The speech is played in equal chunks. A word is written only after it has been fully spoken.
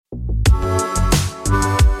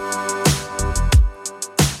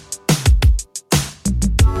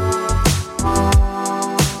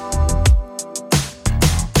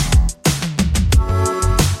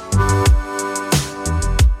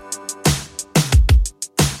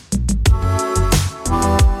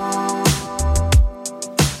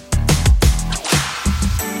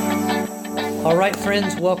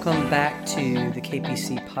friends, welcome back to the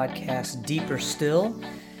KPC podcast, Deeper Still.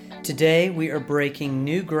 Today we are breaking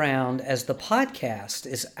new ground as the podcast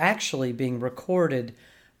is actually being recorded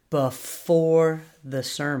before the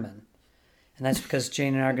sermon. And that's because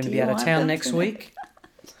Jane and I are going to be out of town next week.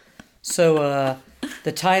 So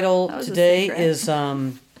the title today is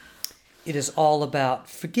it is all about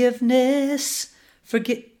forgiveness.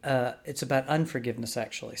 It's about unforgiveness,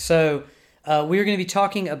 actually. So we're going to be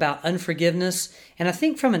talking about unforgiveness, and I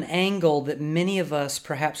think from an angle that many of us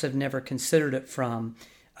perhaps have never considered it from,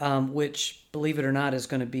 which, believe it or not, is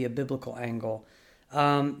going to be a biblical angle.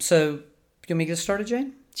 So, can we get started,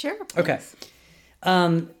 Jane? Sure. Please. Okay.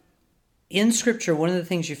 In Scripture, one of the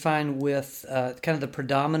things you find with kind of the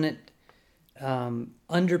predominant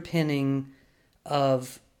underpinning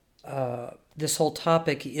of this whole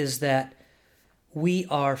topic is that we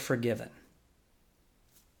are forgiven.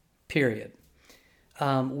 Period.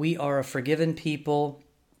 We are a forgiven people.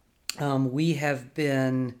 We have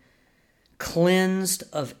been cleansed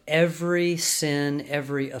of every sin,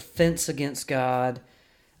 every offense against God,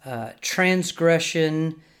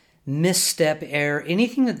 transgression, misstep, error,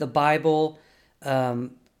 anything that the Bible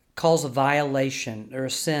calls a violation or a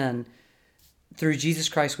sin. Through Jesus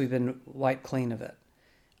Christ, we've been wiped clean of it.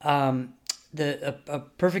 A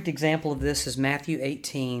perfect example of this is Matthew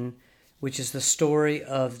 18, which is the story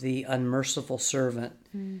of the unmerciful servant.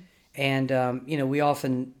 And, we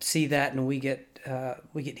often see that and we get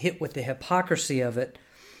hit with the hypocrisy of it.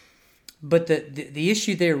 But the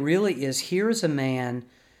issue there really is, here is a man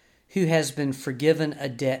who has been forgiven a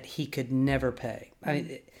debt he could never pay. I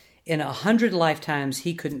mean, in 100 lifetimes,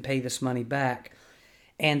 he couldn't pay this money back.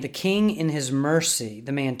 And the king, in his mercy,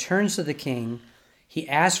 the man turns to the king, he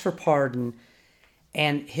asks for pardon,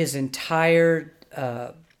 and his entire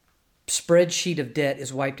spreadsheet of debt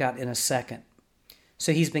is wiped out in a second.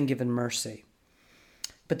 So he's been given mercy.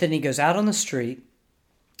 But then he goes out on the street,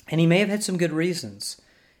 and he may have had some good reasons,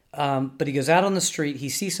 but he goes out on the street, he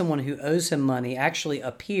sees someone who owes him money, actually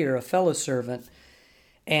a peer, a fellow servant,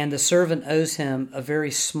 and the servant owes him a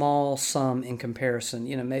very small sum in comparison.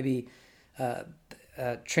 Maybe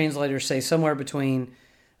translators say somewhere between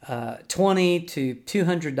 $20 to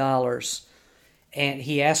 $200, and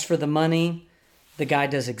he asks for the money. The guy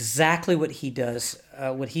does exactly what he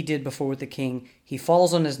did before with the king. He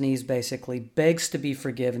falls on his knees, basically, begs to be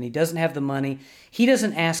forgiven. He doesn't have the money. He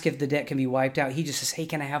doesn't ask if the debt can be wiped out. He just says, hey,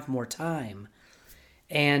 can I have more time?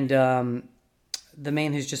 And the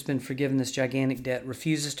man who's just been forgiven this gigantic debt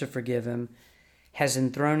refuses to forgive him, has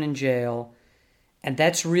him thrown in jail. And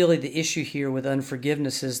that's really the issue here with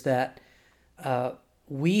unforgiveness, is that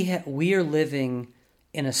we are living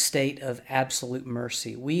in a state of absolute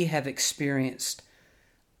mercy. We have experienced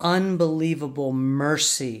unbelievable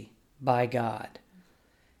mercy by God.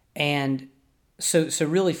 And so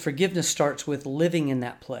really forgiveness starts with living in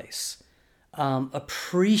that place,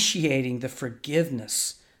 appreciating the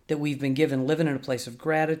forgiveness that we've been given, living in a place of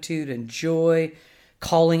gratitude and joy,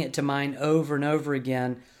 calling it to mind over and over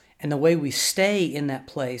again. And the way we stay in that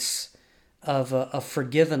place of a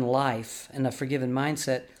forgiven life and a forgiven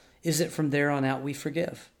mindset is that from there on out we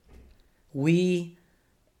forgive. We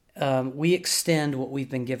extend what we've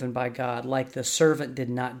been given by God, like the servant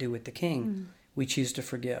did not do with the king. We choose to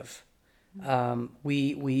forgive.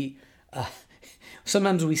 We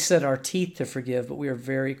sometimes we set our teeth to forgive, but we are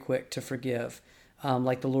very quick to forgive.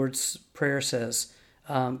 Like the Lord's Prayer says,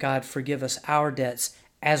 God, forgive us our debts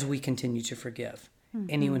as we continue to forgive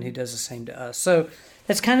anyone who does the same to us. So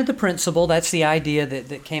that's kind of the principle. That's the idea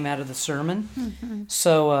that came out of the sermon.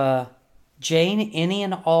 So, Jane, any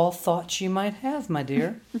and all thoughts you might have, my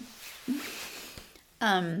dear?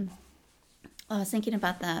 I was thinking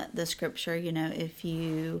about the scripture, if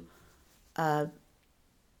you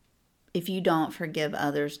don't forgive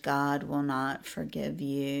others, God will not forgive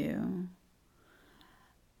you.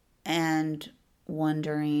 And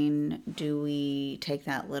wondering, do we take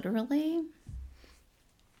that literally?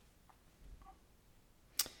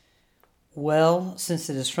 Well, since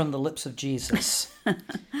it is from the lips of Jesus,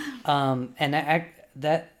 and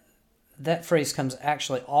that phrase comes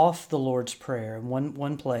actually off the Lord's Prayer in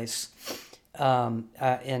one place,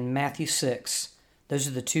 in Matthew 6. Those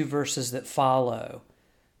are the two verses that follow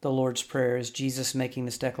the Lord's Prayer, is Jesus making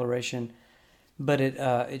this declaration. But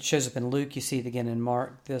it shows up in Luke. You see it again in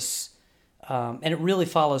Mark. And it really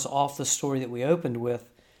follows off the story that we opened with,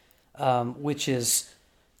 which is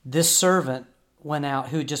this servant went out,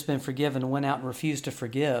 who had just been forgiven, went out and refused to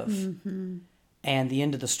forgive. And the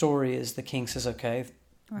end of the story is the king says, okay,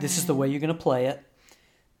 this is the way you're going to play it.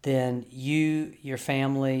 Then you, your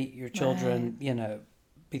family, your children,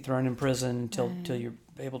 be thrown in prison until you're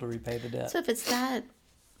able to repay the debt. So if it's that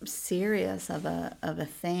serious of a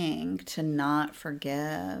thing to not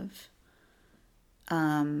forgive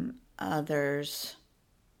others,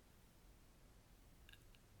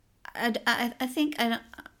 I think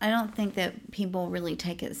I don't think that people really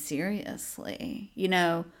take it seriously.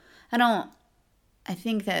 I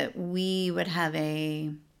think that we would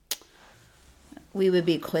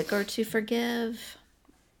be quicker to forgive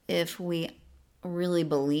if we really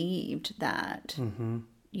believed that. Mm-hmm.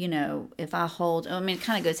 If it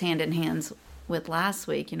kind of goes hand in hand with last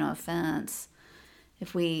week, offense.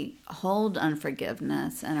 If we hold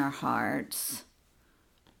unforgiveness in our hearts,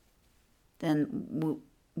 then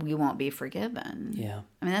we won't be forgiven. Yeah.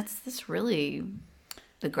 I mean, that's really,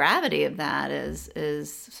 the gravity of that is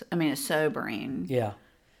it's sobering. Yeah.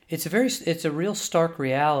 It's a real stark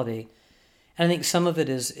reality. And I think some of it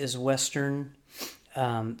is Western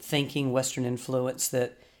thinking, Western influence,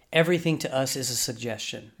 that everything to us is a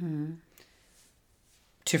suggestion. Mm-hmm.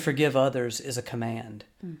 To forgive others is a command.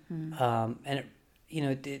 Mm-hmm. And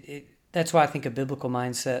that's why I think a biblical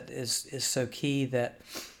mindset is so key, that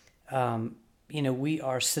we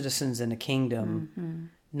are citizens in a kingdom, mm-hmm.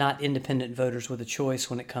 not independent voters with a choice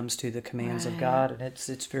when it comes to the commands right. of God, and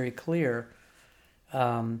it's very clear.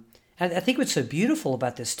 I think what's so beautiful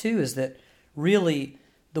about this too is that really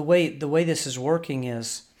the way this is working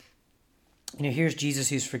is, here's Jesus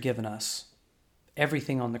who's forgiven us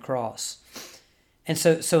everything on the cross. And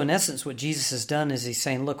so in essence, what Jesus has done is he's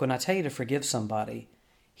saying, look, when I tell you to forgive somebody,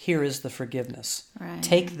 here is the forgiveness. Right.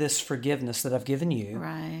 Take this forgiveness that I've given you.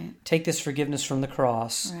 Right. Take this forgiveness from the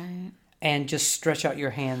cross. Right. And just stretch out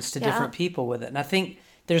your hands to different people with it. And I think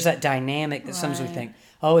there's that dynamic that sometimes we think,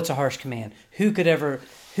 oh, it's a harsh command. Who could ever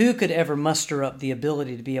muster up the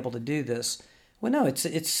ability to be able to do this? Well, no, it's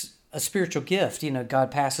a spiritual gift.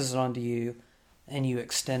 God passes it on to you, and you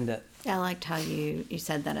extend it. Yeah, I liked how you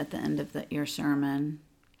said that at the end of your sermon,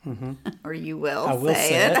 mm-hmm. or you will. I will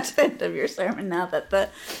say it at the end of your sermon. Now that the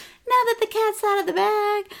cat's out of the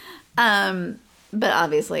bag. But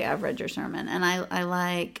obviously, I've read your sermon, and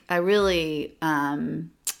I really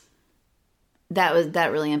that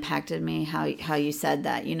really impacted me how you said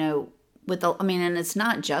that. And it's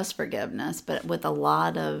not just forgiveness, but with a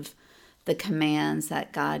lot of the commands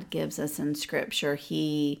that God gives us in Scripture,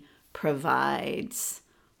 He provides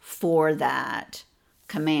for that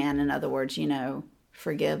command. In other words,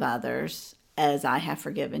 forgive others as I have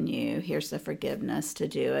forgiven you. Here's the forgiveness to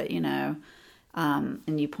do it. And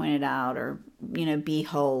you pointed out, or be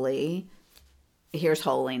holy. Here's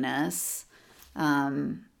holiness.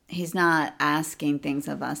 He's not asking things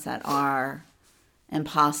of us that are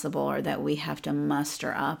impossible or that we have to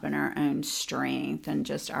muster up in our own strength and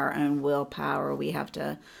just our own willpower. We have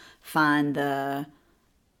to find the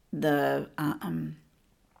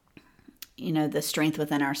strength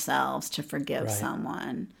within ourselves to forgive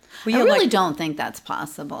someone. Well, I really don't think that's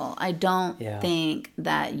possible. I don't think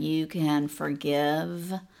that you can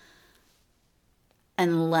forgive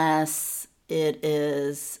unless it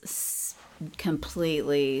is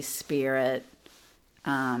completely Spirit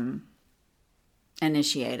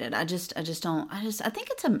initiated. I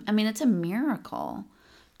think it's a miracle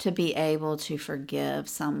to be able to forgive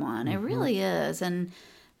someone. Mm-hmm. It really is. And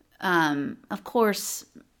of course,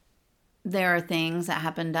 there are things that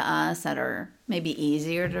happen to us that are maybe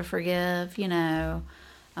easier to forgive.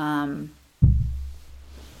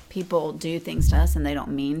 People do things to us and they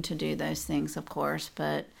don't mean to do those things, of course,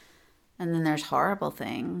 and then there's horrible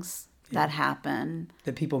things that happen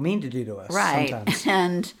that people mean to do to us, right? Sometimes.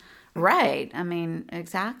 And right,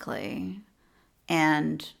 exactly.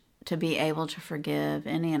 And to be able to forgive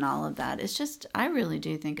any and all of that, it's just, I really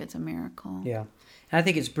do think it's a miracle. Yeah, and I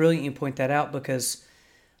think it's brilliant you point that out, because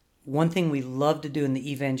one thing we love to do in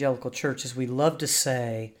the evangelical church is we love to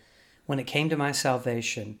say, when it came to my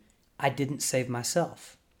salvation, I didn't save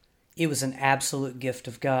myself. It was an absolute gift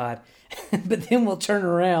of God. But then we'll turn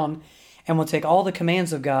around and we'll take all the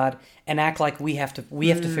commands of God and act like we have to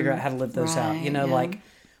figure out how to live those out.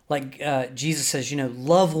 Like Jesus says,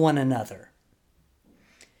 love one another.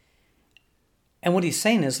 And what he's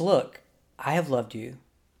saying is, look, I have loved you.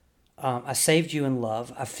 I saved you in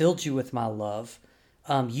love. I filled you with my love.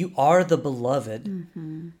 You are the beloved.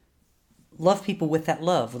 Mm-hmm. Love people with that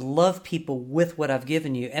love. Love people with what I've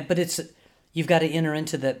given you. But you've got to enter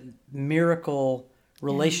into that miracle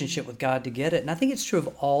relationship with God to get it. And I think it's true of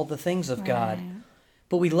all the things of God.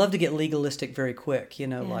 But we love to get legalistic very quick.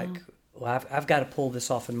 I've got to pull this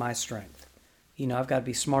off in my strength. I've got to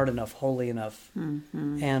be smart enough, holy enough.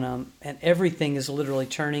 Mm-hmm. And everything is literally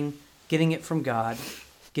getting it from God,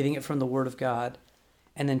 getting it from the Word of God,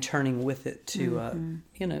 and then turning with it to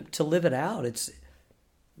to live it out.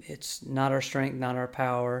 It's not our strength, not our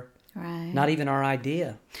power, Right. not even our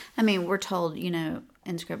idea. I mean, we're told,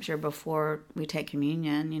 in Scripture before we take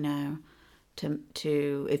communion,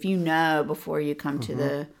 to if you know before you come to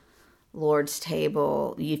the Lord's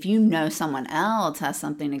table, if you know someone else has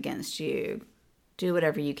something against you, do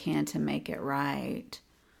whatever you can to make it right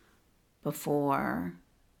before.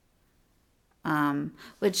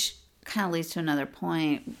 Which kind of leads to another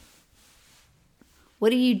point.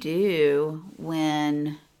 What do you do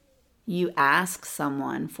when you ask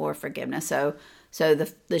someone for forgiveness? So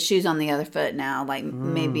the shoe's on the other foot now. Like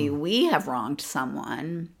maybe we have wronged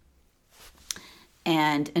someone,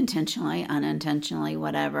 and intentionally, unintentionally,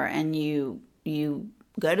 whatever, and you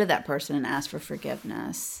go to that person and ask for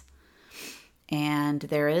forgiveness, and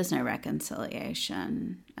there is no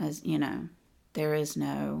reconciliation. There is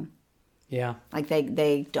no. Yeah. Like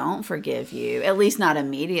they don't forgive you, at least not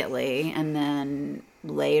immediately, and then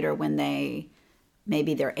later when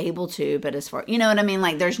maybe they're able to, but as far, you know what I mean?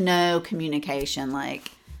 Like there's no communication,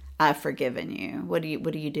 like I've forgiven you. What do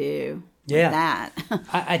you do with that?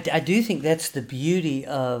 I do think that's the beauty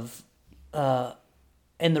of, and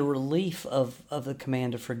the relief of the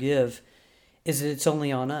command to forgive is that it's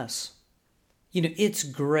only on us. It's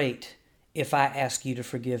great if I ask you to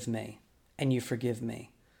forgive me and you forgive me.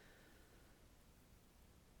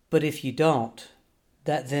 But if you don't,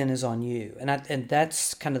 that then is on you. And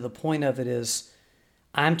that's kind of the point of it is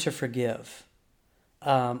I'm to forgive.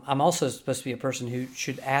 I'm also supposed to be a person who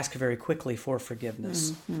should ask very quickly for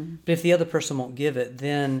forgiveness. Mm-hmm. But if the other person won't give it,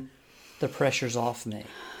 then the pressure's off me.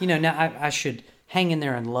 Now I should hang in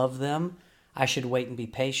there and love them. I should wait and be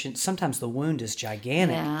patient. Sometimes the wound is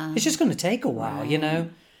gigantic. Yeah. It's just going to take a while, right.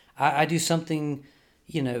 I do something,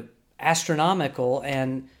 astronomical,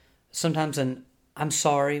 and sometimes I'm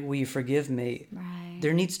sorry, will you forgive me? Right.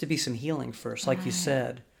 There needs to be some healing first, like you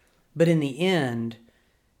said. But in the end,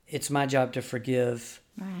 it's my job to forgive,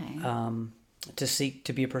 right.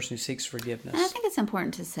 To be a person who seeks forgiveness. And I think it's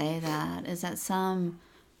important to say that some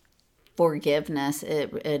forgiveness,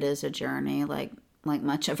 it is a journey, like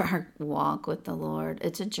much of our walk with the Lord.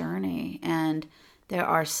 It's a journey, and there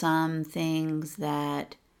are some things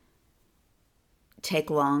that take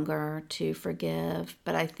longer to forgive,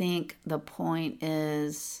 but I think the point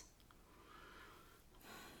is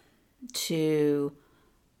to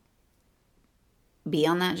be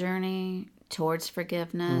on that journey towards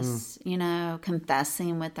forgiveness,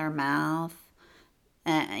 confessing with our mouth,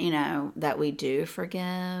 that we do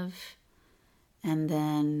forgive, and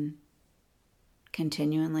then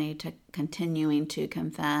continuing to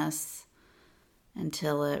confess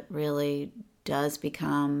until it really does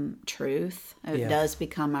become truth. It does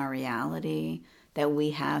become our reality that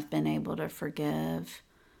we have been able to forgive.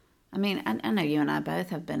 I mean, I know you and I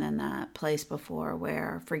both have been in that place before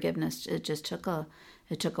where forgiveness, it took a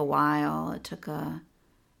while. It took a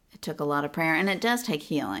lot of prayer, and it does take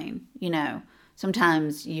healing.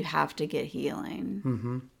 Sometimes you have to get healing.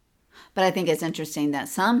 Mm-hmm. But I think it's interesting that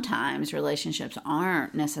sometimes relationships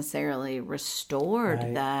aren't necessarily restored,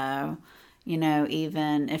 right. Though,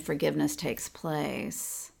 even if forgiveness takes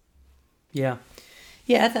place. Yeah.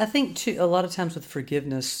 Yeah, I think, too, a lot of times with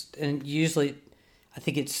forgiveness, and usually I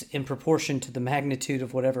think it's in proportion to the magnitude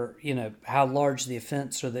of whatever, how large the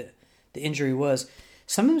offense or the injury was.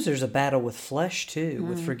 Sometimes there's a battle with flesh, too,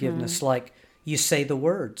 with forgiveness. Like, you say the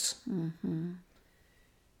words. Mm-hmm.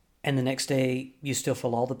 And the next day, you still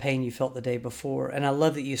feel all the pain you felt the day before. And I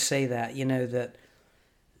love that you say that, that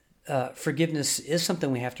forgiveness is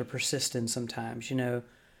something we have to persist in sometimes. We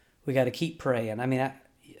got to keep praying. I mean,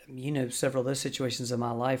 several of those situations in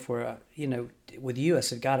my life where, with you, I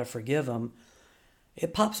said, God, I forgive them.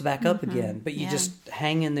 It pops back up again. But you just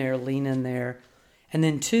hang in there, lean in there. And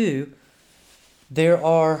then, two, there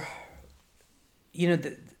are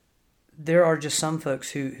just some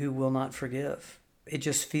folks who will not forgive. It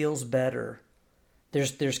just feels better.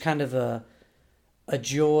 There's kind of a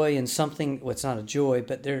joy and something. Well, it's not a joy,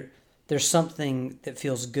 but there's something that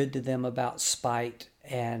feels good to them about spite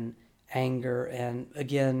and anger. And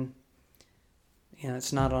again,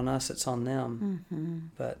 it's not on us; it's on them. Mm-hmm.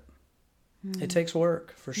 But it takes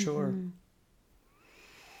work for sure. Mm-hmm.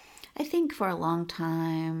 I think for a long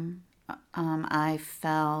time, I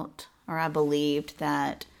felt or I believed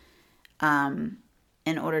that.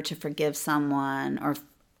 In order to forgive someone, or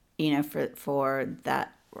for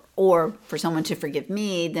that, or for someone to forgive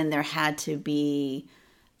me, then there had to be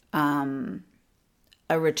a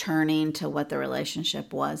returning to what the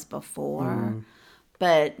relationship was before.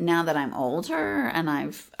 But now that I'm older, and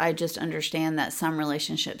I just understand that some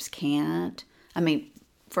relationships can't. I mean,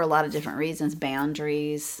 for a lot of different reasons,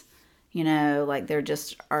 boundaries. Like there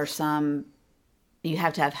just are some you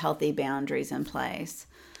have to have healthy boundaries in place.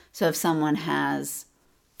 So if someone has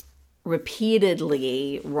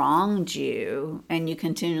repeatedly wronged you and you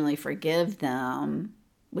continually forgive them,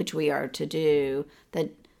 which we are to do,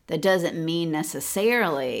 that doesn't mean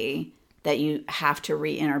necessarily that you have to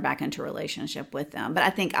re-enter back into a relationship with them. But I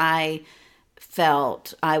think I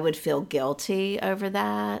would feel guilty over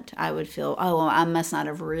that. I would feel, oh, well, I must not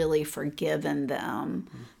have really forgiven them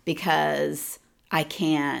because I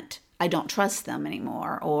don't trust them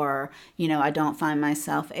anymore. Or, I don't find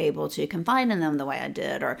myself able to confide in them the way I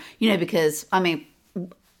did. Or, because,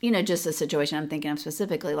 just a situation I'm thinking of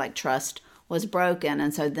specifically, like trust was broken.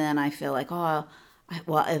 And so then I feel like, oh,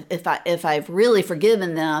 well, if I've really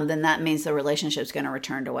forgiven them, then that means the relationship's going to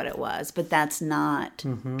return to what it was. But that's not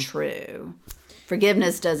true.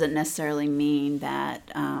 Forgiveness doesn't necessarily mean that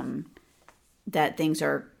that things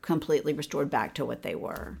are completely restored back to what they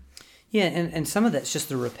were. Yeah, and some of that's just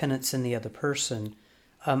the repentance in the other person.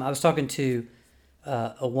 I was talking to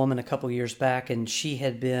a woman a couple years back, and she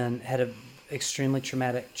had an extremely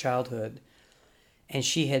traumatic childhood, and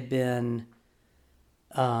she had been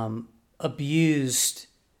abused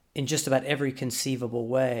in just about every conceivable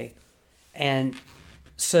way. And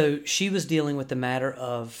so she was dealing with the matter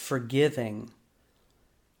of forgiving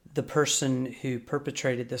the person who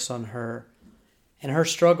perpetrated this on her. And her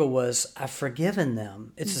struggle was, I've forgiven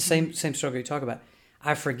them. It's the same struggle you talk about.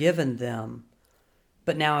 I've forgiven them,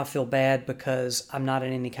 but now I feel bad because I'm not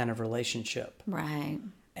in any kind of relationship. Right.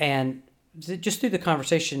 And just through the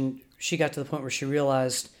conversation, she got to the point where she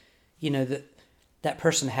realized, that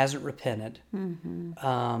person hasn't repented.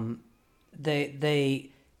 They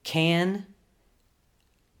can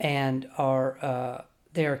and are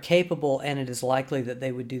they are capable, and it is likely that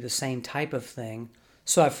they would do the same type of thing.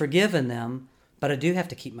 So I've forgiven them, but I do have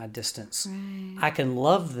to keep my distance. Right. I can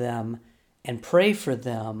love them and pray for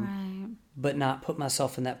them, but not put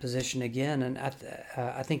myself in that position again. And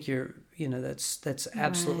I think that's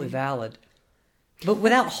absolutely valid. But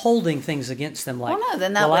without holding things against them, like,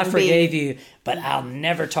 I forgave you, but I'll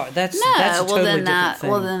never talk. That's a totally different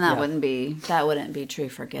thing. Well, then that wouldn't be true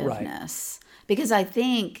forgiveness. Right. Because I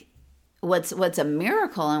think what's a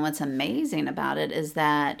miracle and what's amazing about it is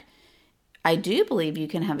that I do believe you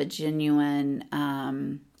can have a genuine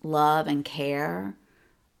love and care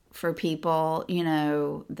for people,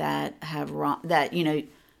 that have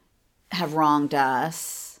wronged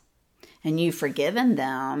us. And you've forgiven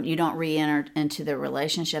them. You don't re-enter into the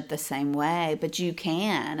relationship the same way, but you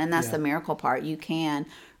can. And that's the miracle part. You can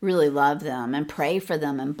really love them and pray for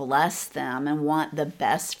them and bless them and want the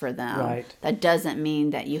best for them. Right. That doesn't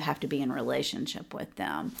mean that you have to be in a relationship with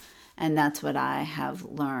them. And that's what I have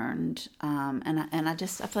learned. And I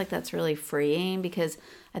feel like that's really freeing, because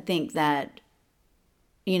I think that,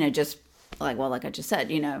 just like I just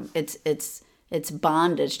said, it's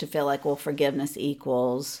bondage to feel like, well, forgiveness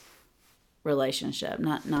equals relationship.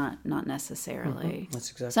 Not necessarily. That's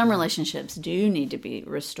exactly Some right. relationships do need to be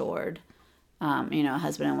restored. A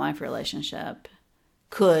husband and wife relationship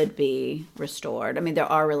could be restored. I mean, there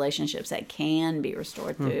are relationships that can be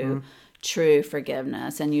restored through true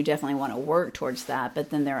forgiveness, and you definitely want to work towards that. But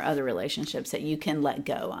then there are other relationships that you can let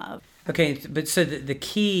go of. Okay, but so the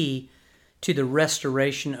key to the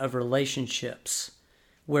restoration of relationships,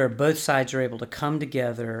 where both sides are able to come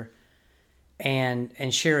together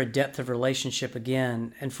and share a depth of relationship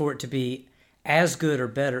again, and for it to be as good or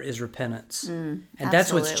better, is repentance. And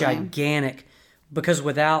that's what's gigantic, because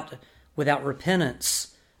without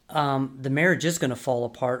repentance, the marriage is going to fall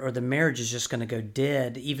apart, or the marriage is just going to go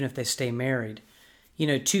dead, even if they stay married.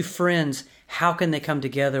 Two friends, how can they come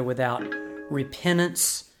together without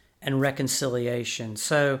repentance and reconciliation?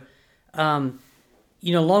 So, along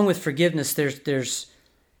with forgiveness, there's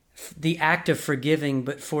the act of forgiving,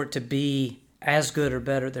 but for it to be as good or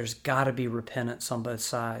better, there's got to be repentance on both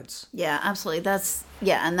sides. Yeah, absolutely.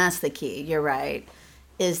 And that's the key. You're right.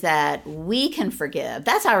 Is that we can forgive.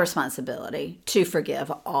 That's our responsibility, to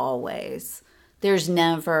forgive always. There's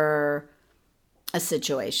never a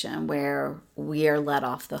situation where we are let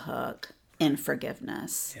off the hook in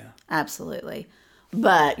forgiveness. Yeah. Absolutely.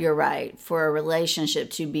 But you're right. For a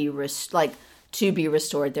relationship to be restored,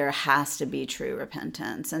 there has to be true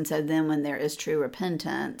repentance. And so then when there is true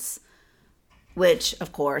repentance, which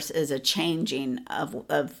of course is a changing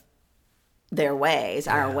of their ways,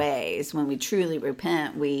 our ways. When we truly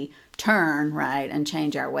repent, we turn, right, and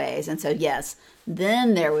change our ways. And so, yes,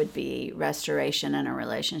 then there would be restoration in a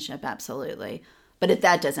relationship, absolutely. But if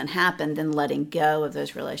that doesn't happen, then letting go of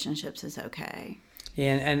those relationships is okay.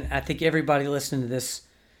 Yeah, and I think everybody listening to this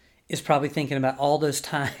is probably thinking about all those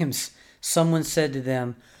times someone said to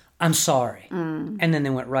them, I'm sorry. And then they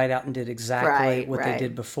went right out and did exactly what they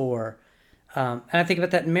did before. And I think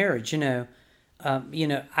about that in marriage,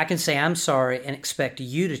 I can say I'm sorry and expect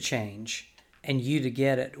you to change and you to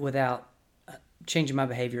get it without changing my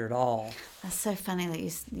behavior at all. That's so funny that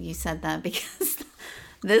you said that, because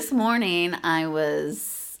this morning I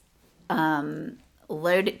was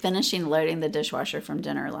finishing loading the dishwasher from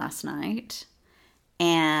dinner last night,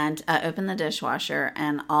 and I opened the dishwasher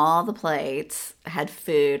and all the plates had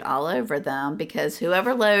food all over them because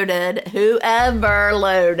whoever loaded,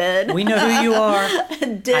 we know who you are.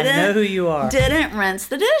 I know who you are. Didn't rinse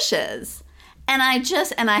the dishes. And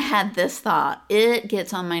I had this thought. It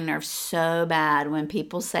gets on my nerves so bad when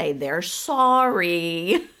people say they're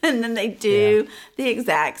sorry and then they do the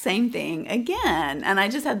exact same thing again. And I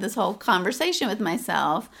just had this whole conversation with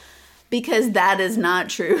myself, because that is not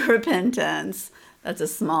true repentance. That's a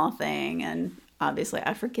small thing. And obviously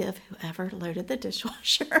I forgive whoever loaded the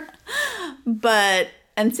dishwasher.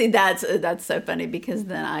 And see, that's so funny, because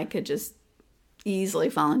then I could just easily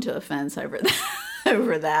fall into offense over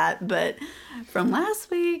that. But from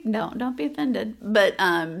last week, don't be offended. But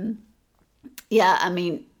yeah, I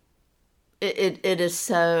mean, it is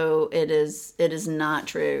not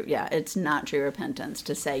true. Yeah, it's not true repentance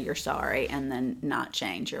to say you're sorry and then not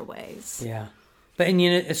change your ways. Yeah. But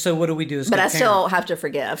so what do we do as good parents? But I still have to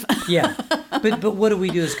forgive. Yeah. But what do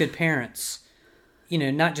we do as good parents?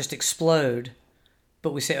 Not just explode,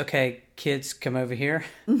 but we say, okay, kids, come over here,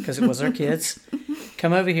 because it was our kids.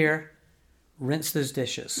 Come over here. Rinse those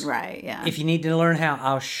dishes. Right, yeah. If you need to learn how,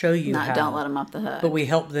 I'll show you how. Don't let them off the hook. But we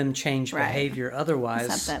help them change behavior otherwise.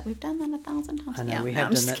 Except that we've done that 1,000 times. I know, we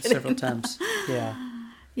have done that several times. Yeah.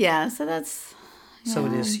 Yeah, so that's... Yeah. So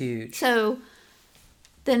it is huge. So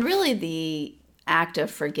then really the act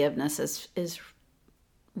of forgiveness is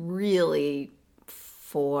really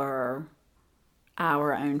for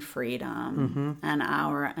our own freedom and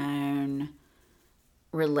our own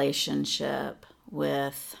relationship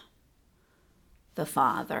with the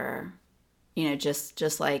Father,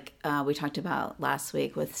 just like we talked about last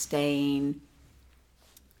week with staying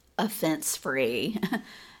offense free.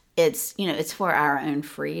 It's for our own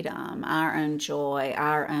freedom, our own joy,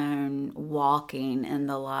 our own walking in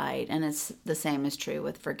the light. And it's the same is true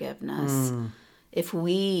with forgiveness. If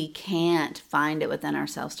we can't find it within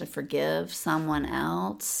ourselves to forgive someone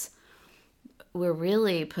else, we're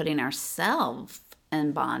really putting ourselves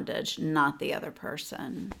in bondage, not the other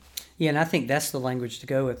person. Yeah, and I think that's the language to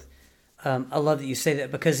go with. I love that you say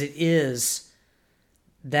that, because to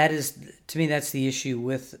me, that's the issue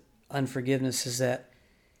with unforgiveness, is that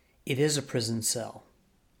it is a prison cell.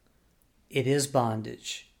 It is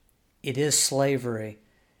bondage. It is slavery.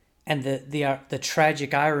 And the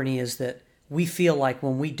tragic irony is that we feel like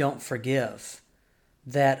when we don't forgive,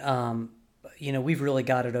 that, we've really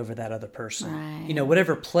got it over that other person. Right.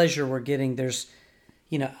 Whatever pleasure we're getting, there's,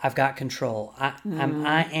 I've got control. I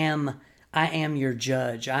am your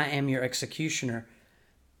judge. I am your executioner.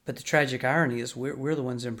 But the tragic irony is we're the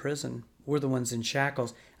ones in prison. We're the ones in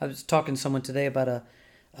shackles. I was talking to someone today about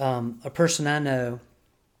a person I know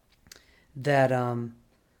that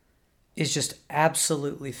is just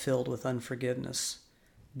absolutely filled with unforgiveness.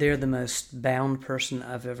 They're the most bound person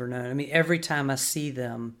I've ever known. I mean, every time I see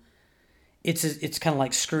them, it's kind of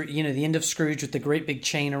like Scrooge, the end of Scrooge with the great big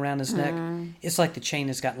chain around his neck. It's like the chain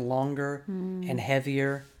has gotten longer and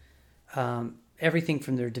heavier. Everything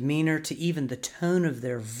from their demeanor to even the tone of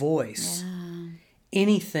their voice. Yeah.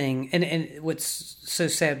 Anything. And what's so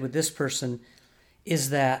sad with this person is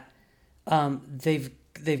that they've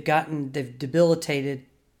debilitated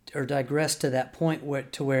or digressed to that point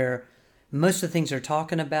where most of the things they're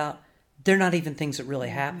talking about, they're not even things that really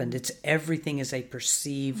happened. It's everything is a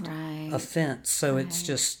perceived offense. So it's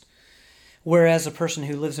just, whereas a person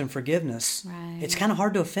who lives in forgiveness, it's kind of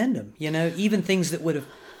hard to offend them. Even things that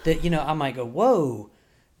I might go, whoa,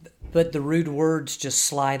 but the rude words just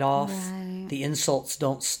slide off. The insults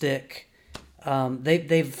don't stick.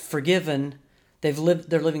 They've forgiven. They're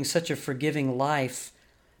living such a forgiving life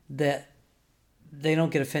that they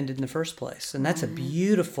don't get offended in the first place. And that's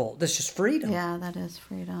that's just freedom. Yeah, that is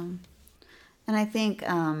freedom. And I think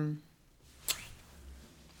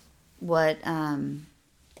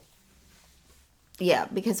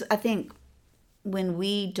because I think when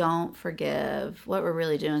we don't forgive, what we're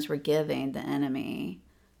really doing is we're giving the enemy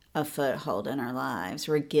a foothold in our lives.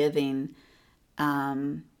 We're giving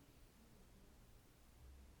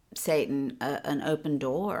Satan an open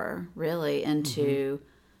door, really, into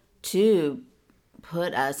to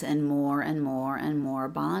put us in more and more and more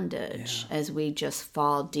bondage as we just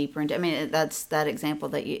fall deeper into. I mean, that's that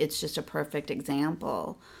example it's just a perfect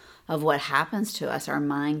example of what happens to us. Our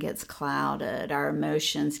mind gets clouded, our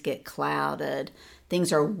emotions get clouded,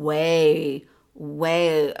 things are way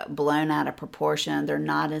blown out of proportion. They're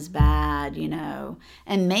not as bad,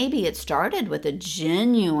 and maybe it started with a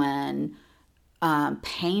genuine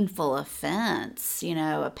painful offense,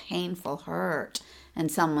 a painful hurt in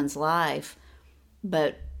someone's life,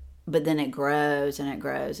 but then it grows and it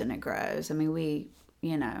grows and it grows. I mean,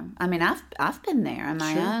 I've been there in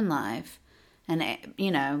my own life, and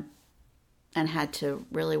and had to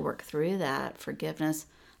really work through that forgiveness.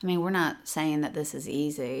 I mean, we're not saying that this is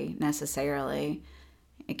easy necessarily.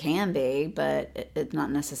 It can be, but it's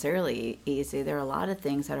not necessarily easy. There are a lot of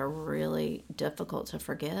things that are really difficult to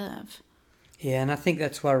forgive. Yeah, and I think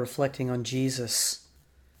that's why reflecting on Jesus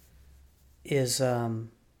is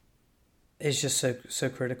just so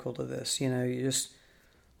critical to this. You're just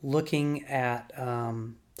looking at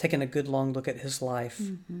taking a good long look at his life.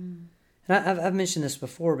 Mm-hmm. And I've mentioned this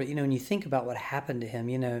before, but when you think about what happened to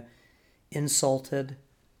him, insulted,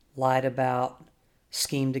 lied about,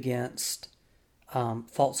 schemed against,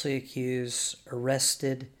 falsely accused,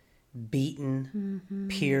 arrested, beaten, mm-hmm.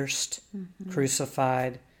 pierced, mm-hmm.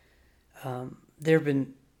 crucified. There have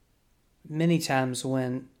been many times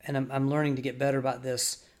when, and I'm learning to get better about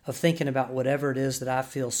this, of thinking about whatever it is that I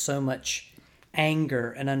feel so much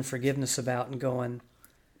anger and unforgiveness about, and going,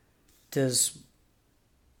 does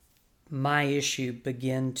my issue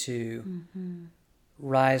begin to mm-hmm.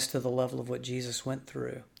 rise to the level of what Jesus went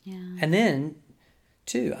through? Yeah. And then,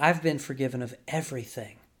 too, I've been forgiven of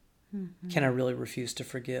everything. Mm-hmm. Can I really refuse to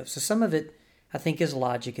forgive? So some of it, I think, is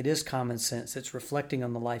logic. It is common sense. It's reflecting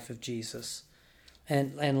on the life of Jesus.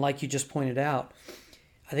 And like you just pointed out,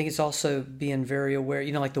 I think it's also being very aware,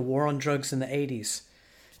 like the war on drugs in the 80s.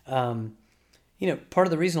 Part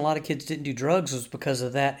of the reason a lot of kids didn't do drugs was because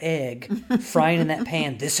of that egg frying in that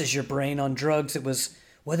pan. This is your brain on drugs. It was,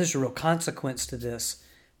 there's a real consequence to this.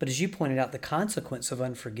 But as you pointed out, the consequence of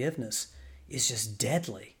unforgiveness is just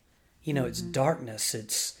deadly. Mm-hmm. It's darkness.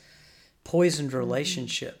 It's poisoned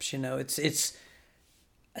relationships. It's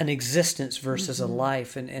an existence versus mm-hmm. a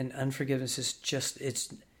life, and unforgiveness is just,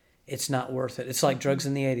 it's not worth it. It's like drugs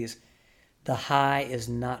in the 80s. The high is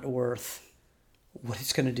not worth what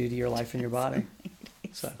it's going to do to your life and your body.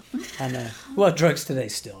 So, I know. Well, drugs today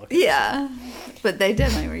still. Okay. Yeah, but they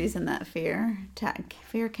definitely were using that fear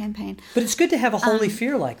campaign. But it's good to have a holy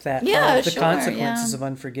fear like that. Yeah, of the consequences of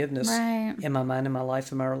unforgiveness right. in my mind, in my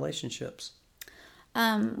life, in my relationships.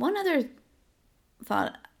 One other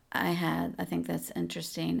thought I had, I think that's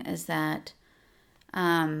interesting, is that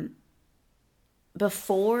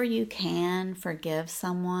before you can forgive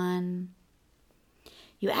someone,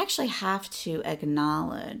 you actually have to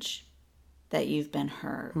acknowledge that you've been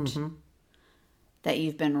hurt, mm-hmm. that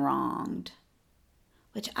you've been wronged,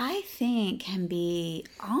 which I think can be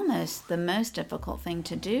almost the most difficult thing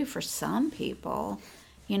to do for some people.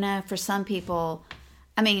 For some people,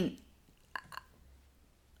 I mean,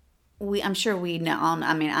 I'm sure we know.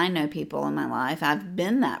 I know people in my life. I've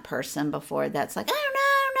been that person before. That's like,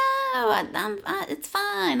 oh no, it's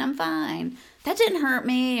fine. I'm fine. That didn't hurt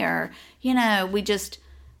me, or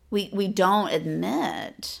we don't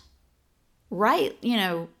admit, right?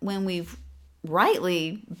 When we've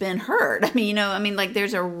rightly been hurt. Like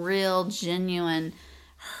there's a real forgive,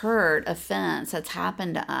 hurt, offense that's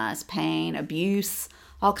happened to us, pain, abuse,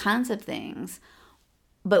 all kinds of things.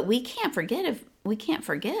 But we can't forgive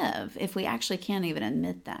if we actually can't even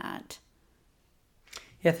admit that.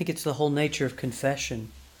 Yeah, I think it's the whole nature of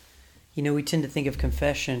confession. We tend to think of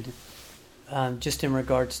confession just in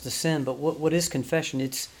regards to sin, but what is confession?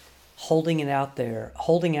 It's holding it out there,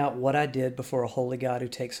 holding out what I did before a holy God who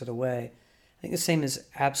takes it away. I think the same is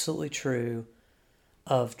absolutely true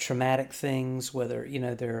of traumatic things, whether,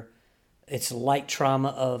 it's light trauma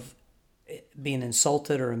of being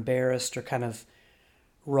insulted or embarrassed or kind of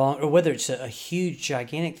wrong, or whether it's a huge,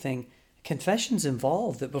 gigantic thing. Confession's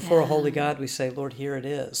involved, that before a holy God we say, Lord, here it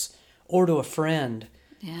is. Or to a friend,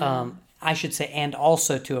 I should say, and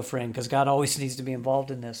also to a friend, because God always needs to be involved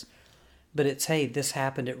in this. But it's, hey, this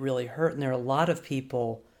happened, it really hurt. And there are a lot of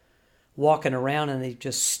people walking around and they've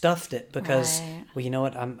just stuffed it because, well, you know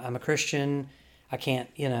what, I'm a Christian. I can't,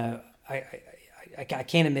 I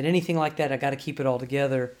can't admit anything like that. I got to keep it all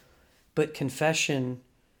together. But confession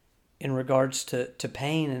in regards to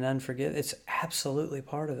pain and unforgiveness, it's absolutely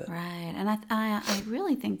part of it. Right. And I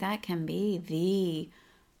really think that can be the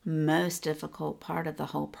most difficult part of the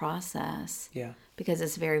whole process. Yeah. Because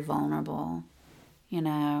it's very vulnerable,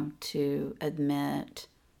 to admit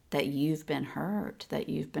that you've been hurt, that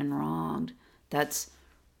you've been wronged. That's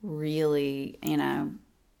really, and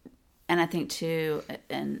I think too,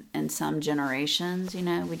 in some generations,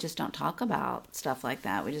 we just don't talk about stuff like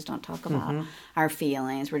that. We just don't talk about our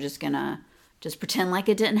feelings. We're just gonna just pretend like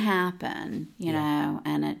it didn't happen, you know,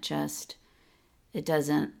 and it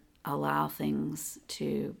doesn't allow things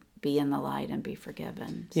to be in the light and be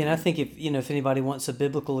forgiven. So. Yeah, and I think if anybody wants a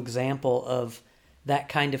biblical example of that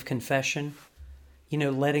kind of confession,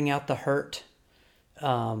 letting out the hurt,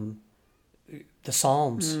 the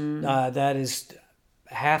Psalms, that is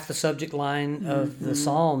half the subject line of the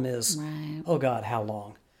Psalm is, right. Oh God, how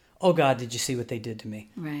long? Oh God, did you see what they did to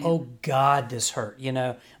me? Right. Oh God, this hurt.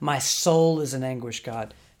 My soul is in anguish,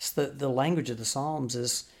 God. It's the language of the Psalms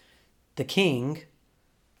is the king,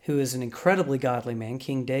 who is an incredibly godly man,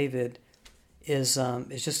 King David, is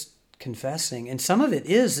just confessing. And some of it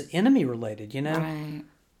is enemy related, Right.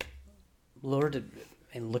 Lord,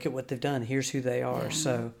 and look at what they've done. Here's who they are. Yeah.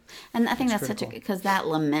 So, and I think that's critical. Because that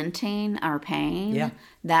lamenting our pain,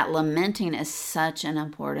 that lamenting is such an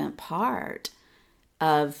important part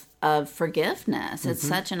of forgiveness. It's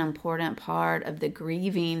such an important part of the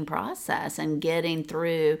grieving process and getting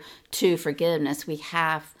through to forgiveness. We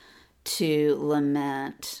have to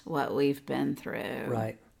lament what we've been through.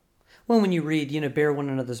 Right. Well, when you read, bear one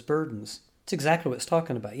another's burdens, it's exactly what it's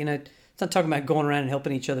talking about. It's not talking about going around and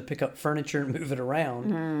helping each other pick up furniture and move it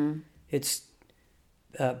around. Mm. It's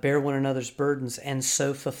bear one another's burdens and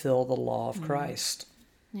so fulfill the law of Christ,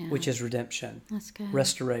 which is redemption, that's good.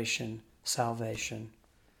 Restoration, salvation.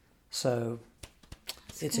 So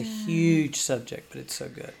it's a huge subject, but it's so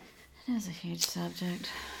good. It is a huge subject.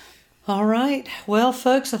 All right. Well,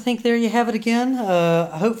 folks, I think there you have it again.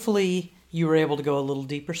 Hopefully you were able to go a little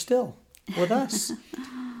deeper still with us.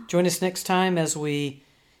 Join us next time as we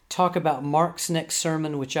talk about Mark's next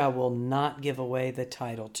sermon, which I will not give away the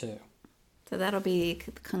title to. So that'll be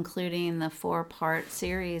concluding the 4-part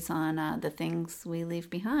series on the things we leave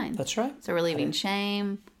behind. That's right. So we're leaving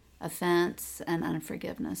shame, offense, and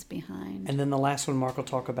unforgiveness behind. And then the last one Mark will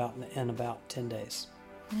talk about in about 10 days.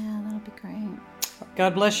 Yeah, that'll be great.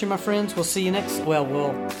 God bless you, my friends. We'll see you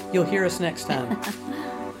you'll hear us next time.